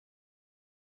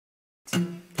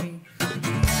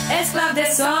Esclave de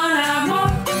son amour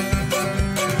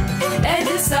et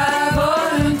de sa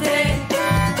volonté.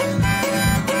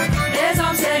 Les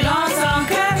hommes s'élancent son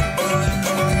cœur,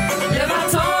 le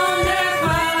bâton de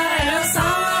croix et le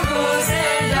sang posé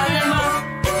également.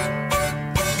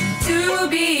 To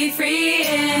be free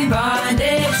in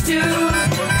bondage to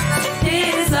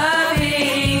his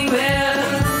loving will,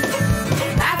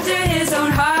 after his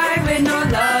own heart with no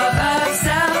love of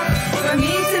self. For me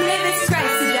to live is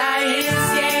Christ, to die is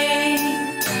gain.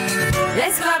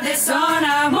 L'esclave de son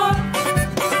amour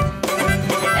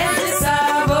et de sa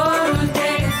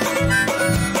volonté.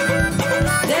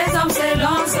 Des hommes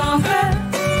s'élancent son cœur,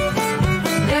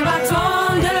 les bâtons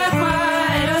de la croix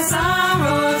et le sang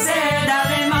rosé dans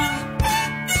les mains.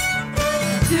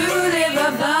 To live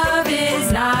of love is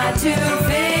not to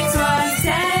fix one's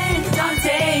tent on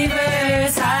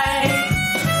Tabor's height.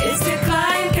 It's to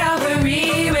climb Calvary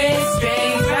with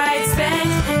strength right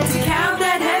spent, to count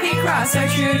that heavy cross our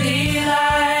true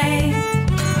delight.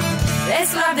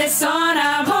 L'esclave de son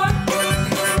amour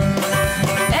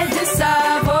et de sa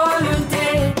volonté.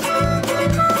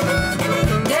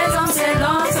 Des hommes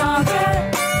s'élancent son cœur,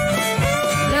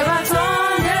 le bâton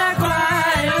de la croix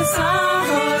et le sang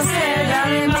rosé dans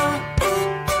les mains.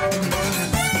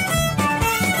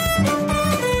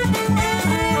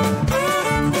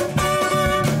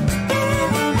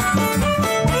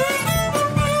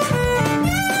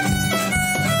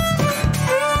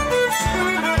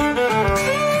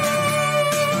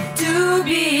 To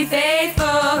be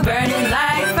faithful, burning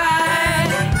like fire,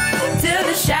 till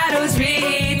the shadows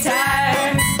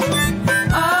retire.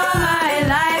 All my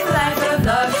life, life of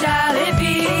love shall it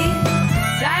be,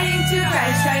 dying to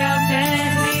Christ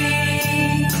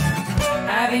triumphantly.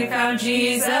 Having found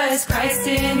Jesus Christ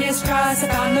in his cross,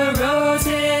 upon the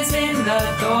roses in the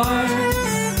thorns,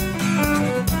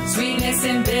 sweetness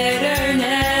and bitter